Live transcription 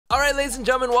Alright, ladies and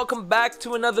gentlemen, welcome back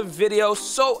to another video.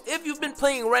 So if you've been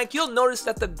playing rank, you'll notice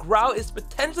that the Grau is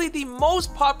potentially the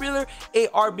most popular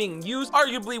AR being used,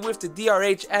 arguably with the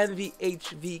DRH and the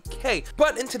HVK.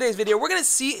 But in today's video, we're gonna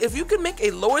see if you can make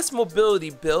a lowest mobility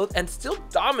build and still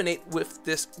dominate with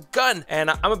this gun. And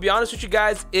I'm gonna be honest with you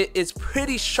guys, it is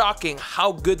pretty shocking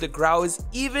how good the Grau is,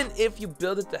 even if you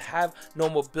build it to have no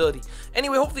mobility.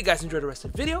 Anyway, hopefully you guys enjoyed the rest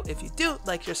of the video. If you do,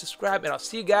 like, share, subscribe, and I'll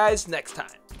see you guys next time.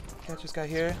 Catch this guy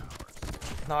here.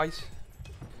 Nice.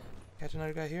 Catch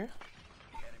another guy here.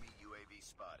 Enemy UAV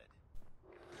spotted.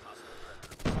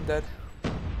 I'm dead.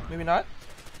 Maybe not.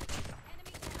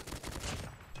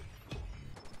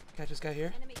 Catch this guy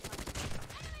here.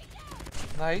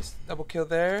 Nice. Double kill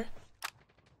there.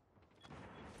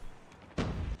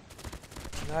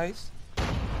 Nice.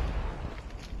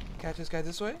 Catch this guy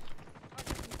this way.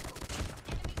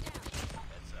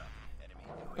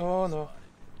 Oh no.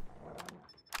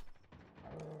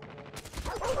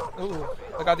 Ooh,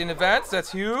 I got the advance.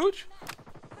 That's huge.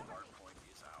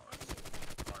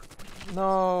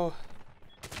 No.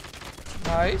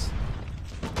 Nice.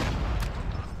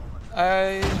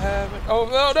 I haven't. Oh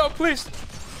no, no, please.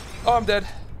 Oh, I'm dead.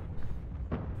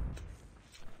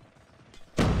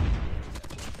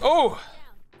 Oh.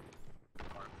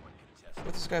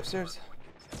 What's this guy upstairs?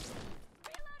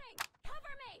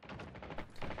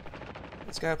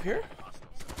 This guy up here?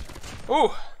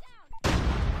 Oh.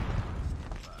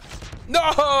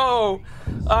 No!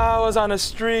 I was on a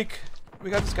streak. We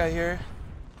got this guy here.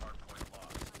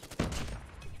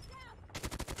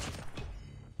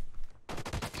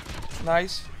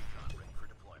 Nice.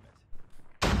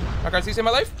 I got to see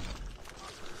my life.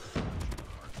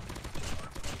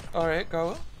 Alright,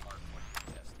 go.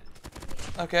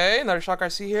 Okay, another shock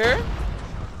RC here.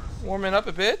 Warming up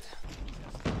a bit.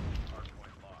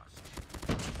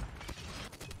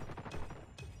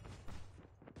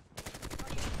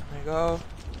 There you go.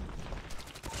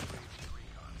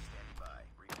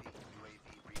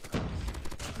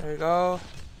 There you go.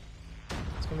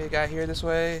 It's gonna be a guy here this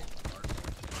way.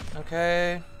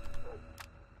 Okay.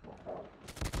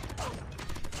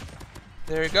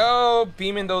 There you go.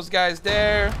 Beaming those guys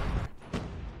there.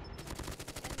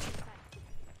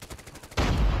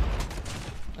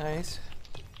 Nice.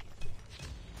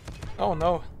 Oh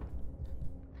no.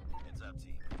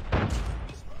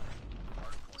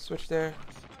 Switch there.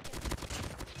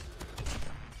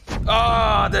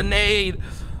 Ah, the nade.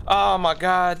 Oh my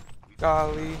god.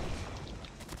 Golly.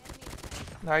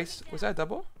 Nice. Was that a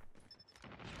double?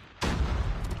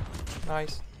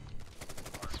 Nice.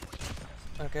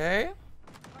 Okay.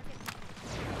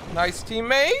 Nice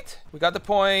teammate. We got the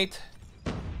point.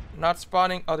 Not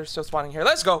spawning. Oh, they're still spawning here.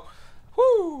 Let's go.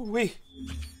 Woo-wee.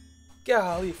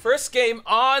 Golly. First game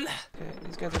on. Okay,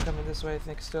 these guys are coming this way, I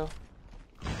think, still.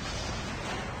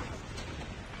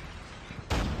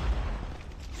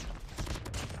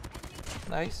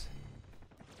 Nice.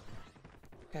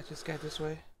 Catch this guy this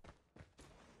way.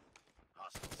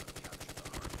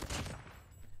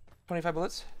 25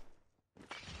 bullets.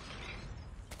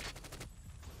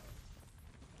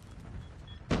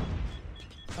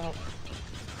 Oh.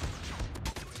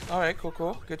 Alright, cool,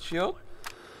 cool. Good shield.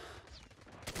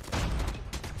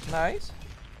 Nice.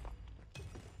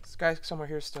 This guy's somewhere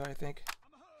here still, I think.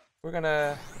 We're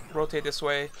gonna rotate this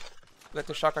way. Let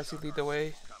the shock RC lead the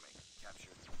way.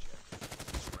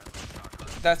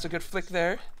 That's a good flick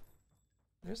there.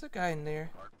 There's a guy in there.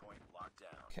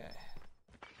 Okay.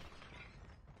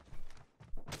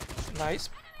 Nice.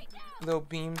 Little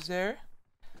beams there.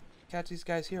 Catch these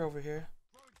guys here over here.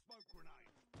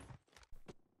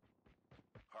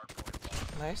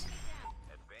 Nice.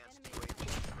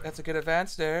 That's a good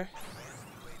advance there.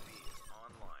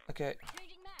 Okay.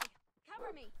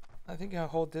 I think I'll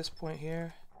hold this point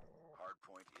here.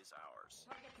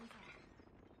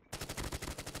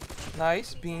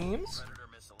 Nice beams.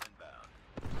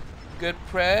 Good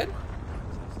pred.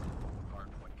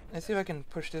 Let's see if I can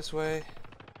push this way.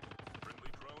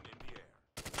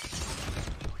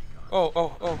 Oh,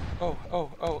 oh, oh, oh,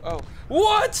 oh, oh, oh.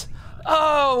 What?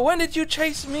 Oh, when did you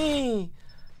chase me?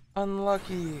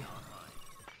 Unlucky.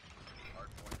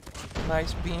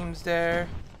 Nice beams there.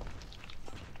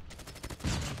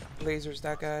 Lasers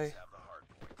that guy.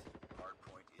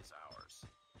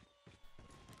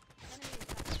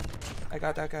 I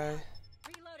got that guy.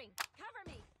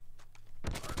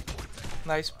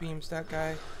 Nice beams that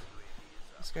guy.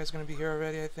 This guy's gonna be here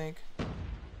already, I think.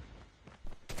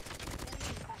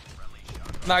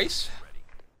 Nice.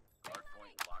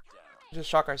 Just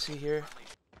shock RC here.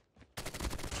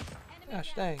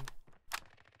 Gosh dang.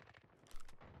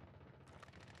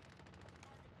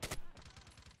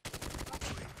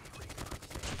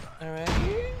 Alright. Recon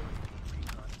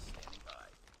is standing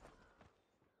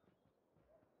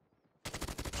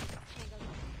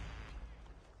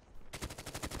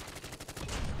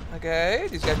by. Okay,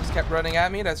 these guys just kept running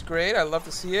at me. That's great. I love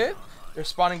to see it. They're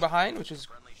spawning behind, which is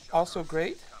also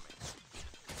great.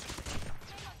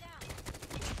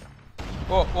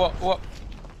 Whoa, whoa, whoa.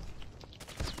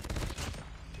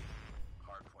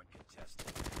 Hardpoint contested.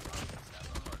 Hostiles have a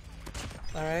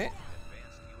hardpoint. Alright.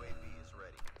 Advanced UAV is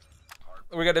ready.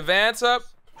 We got advance up.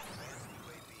 Advanced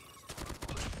UAV is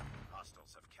online.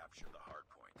 Hostiles have captured the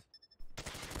hardpoint.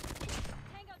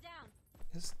 Tango down.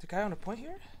 Is the guy on a point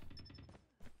here?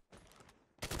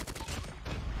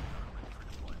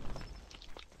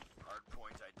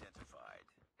 Hardpoint identified.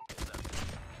 Is up.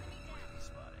 UAV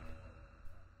spotted.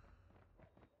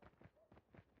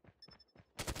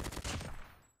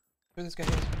 Where's this guy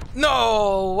here?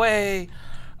 No way!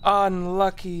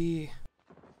 Unlucky.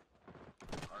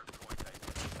 Hardpoint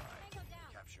identified. Tango down.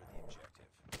 Capture the objective.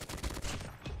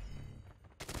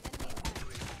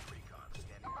 UAV recon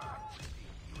standing by.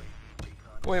 UAV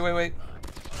recon. Wait, wait, wait.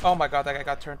 Oh my god, that guy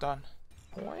got turned on.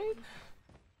 Point?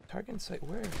 Target site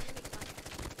where?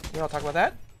 You wanna talk about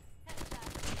that?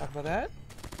 Talk about that?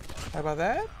 Talk about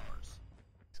that?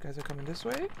 These guys are coming this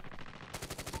way.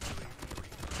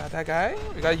 Got that guy.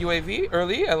 We got a UAV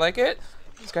early. I like it.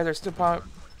 These guys are still pop.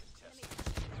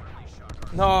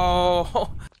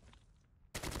 No.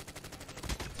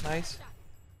 Nice.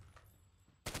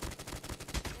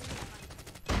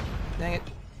 Dang it.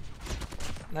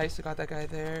 Nice. I got that guy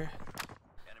there.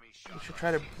 We should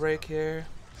try to break here.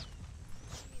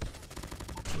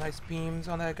 Nice beams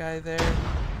on that guy there.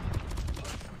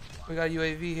 We got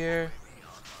UAV here.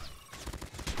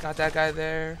 Got that guy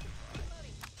there.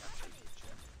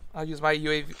 I'll use my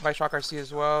UAV, my shock RC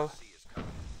as well.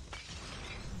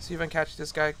 See if I can catch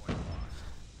this guy.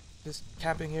 Just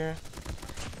camping here.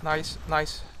 Nice,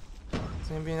 nice. It's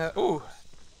gonna be a, ooh.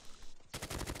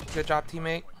 Good job,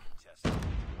 teammate.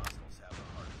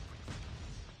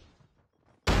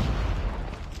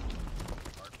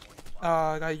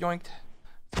 I got yoinked.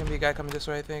 It's gonna be a guy coming this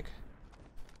way, I think.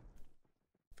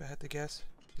 If I had to guess.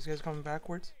 These guys coming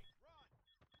backwards.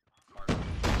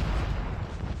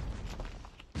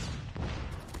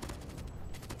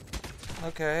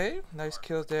 Okay, nice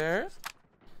kills there.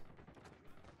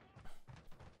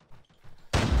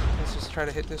 Let's just try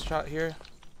to hit this shot here.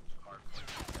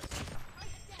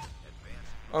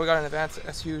 Oh, we got an advance.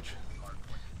 That's huge.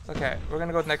 Okay, we're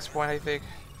gonna go to the next point, I think.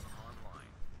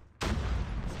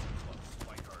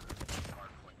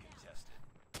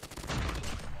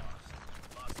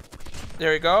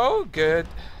 There we go. Good.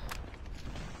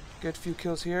 Good few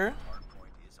kills here.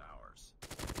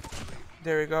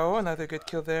 There we go. Another good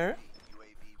kill there.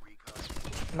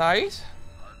 Nice.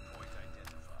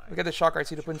 We got the shock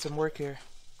RC to put in some work here.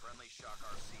 Friendly shock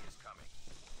RC is coming.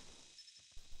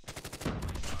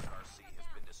 Friendly shock RC has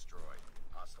been destroyed.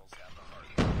 Hostiles have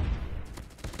the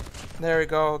hardpoint. There we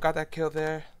go. Got that kill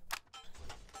there.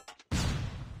 Enemy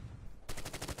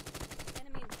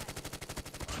in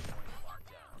sight. Hardpoint locked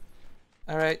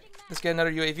down. Alright. Let's get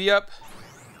another UAV up.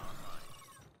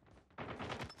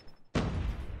 Hardpoint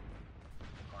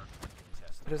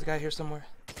contested. There's a guy here somewhere.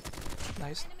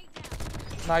 Nice. Enemy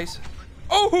down. Nice.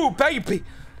 Oh, baby!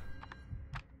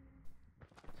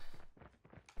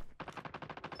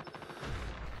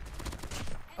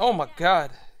 Oh my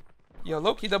god. Yo,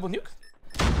 low-key double nuke?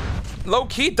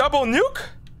 Low-key double nuke?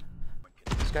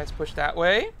 This guy's pushed that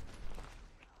way.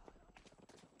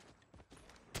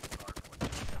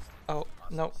 Oh,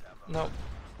 no, no.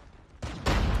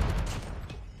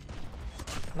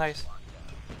 Nice.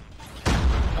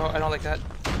 Oh, I don't like that.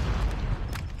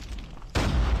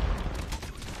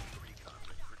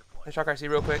 I shock RC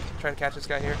real quick. Try to catch this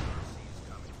guy here.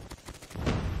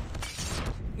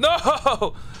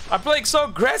 No! I'm playing so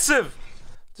aggressive!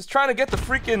 Just trying to get the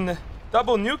freaking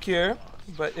double nuke here.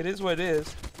 But it is what it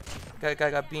is. That guy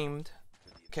got beamed.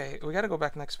 Okay, we gotta go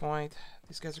back next point.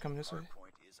 These guys are coming this way.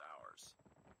 Hardpoint is ours.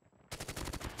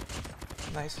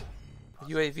 Nice. A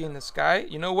UAV in the sky.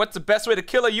 You know what's the best way to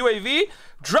kill a UAV?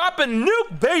 Drop a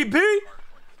nuke, baby!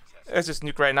 Let's just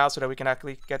nuke right now so that we can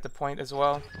actually get the point as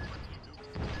well.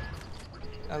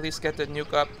 At least get the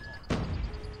nuke up.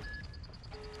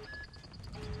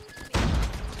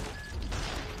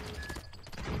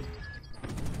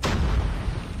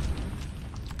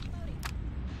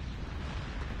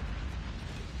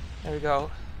 There we go.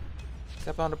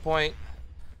 Step on the point.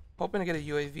 Hoping to get a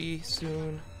UAV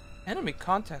soon. Enemy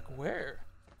contact where?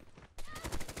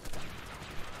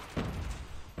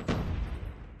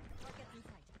 Target in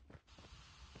sight.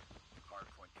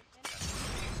 Hardpoint contested.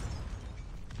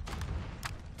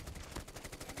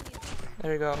 Enemy in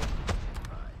There you go.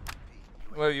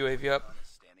 Wave UAV up.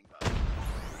 Standing by.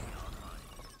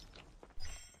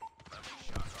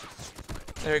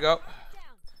 There you go. Down.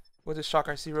 We'll just shock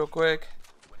RC real quick.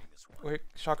 Winning this one. Wait,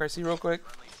 shock RC real quick.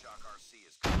 Friendly shock RC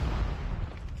is coming.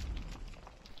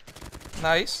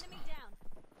 Nice. Enemy down.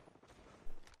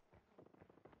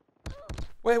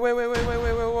 Wait,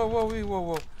 whoa,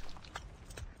 whoa.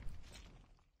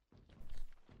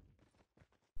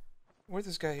 Where's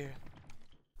this guy here?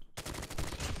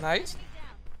 Nice. Enemy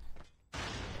down.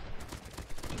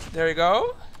 There you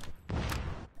go.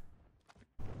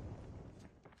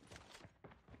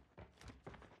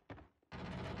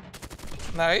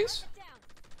 Nice. Down.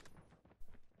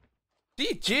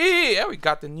 GG! Yeah, we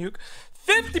got the nuke.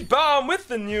 50 bomb with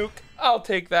the nuke. I'll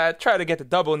take that. Try to get the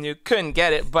double nuke. Couldn't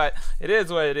get it, but it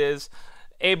is what it is.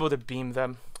 Able to beam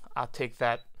them. I'll take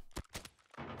that.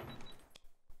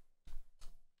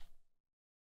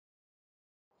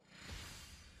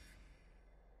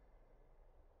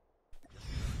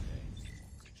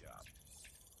 Good job.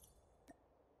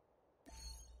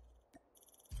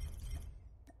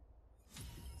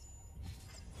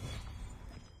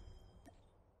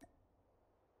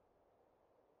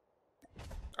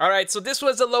 Alright, so this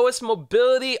was the lowest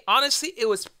mobility. Honestly, it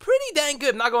was pretty dang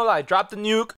good. Not gonna lie. Dropped the nuke.